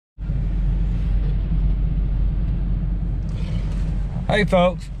Hey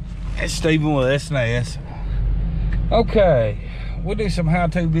folks, it's Steven with S&S. Okay, we'll do some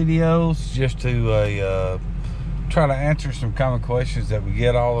how-to videos just to try to answer some common questions that we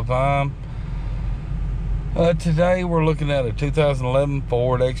get all the time. Today we're looking at a 2011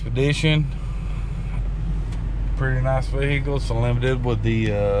 Ford Expedition. Pretty nice vehicle. It's limited with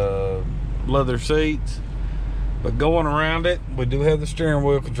the leather seats, but going around it, we do have the steering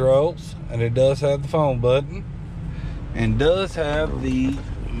wheel controls, and it does have the phone button, and does have the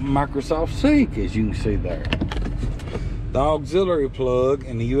Microsoft Sync, as you can see there. The auxiliary plug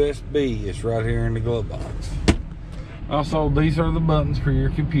and the USB is right here in the glove box. Also, these are the buttons for your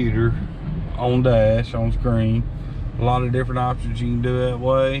computer on dash, on screen. A lot of different options you can do that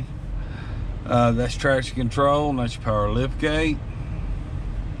way. That's traction control, and that's your power lift gate.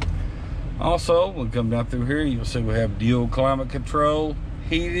 Also, when we come down through here, you'll see we have dual climate control,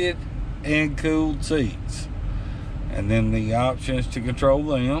 heated and cooled seats, and then the options to control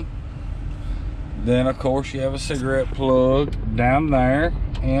them. Then of course you have a cigarette plug down there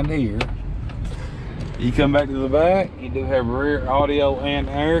and here. You come back to the back, you do have rear audio and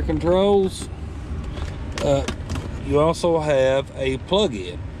air controls. You also have a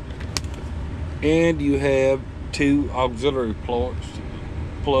plug-in, and you have two auxiliary ports to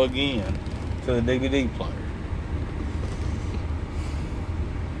plug in to the DVD player.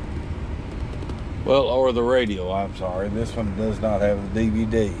 Well, or the radio, I'm sorry. This one does not have the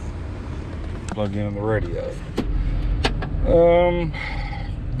DVD. Plug in the radio.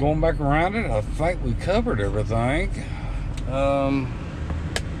 Going back around it, I think we covered everything.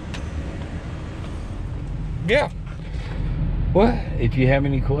 Yeah. Well, if you have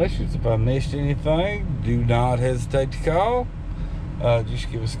any questions, if I missed anything, do not hesitate to call. Just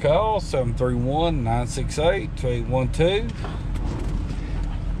give us a call, 731-968-2812.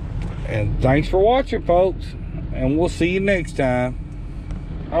 And thanks for watching, folks, and we'll see you next time.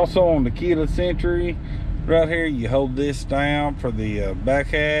 Also, on the keyless entry right here, you hold this down for the back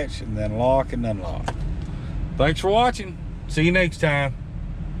hatch and then lock and unlock. Thanks for watching. See you next time.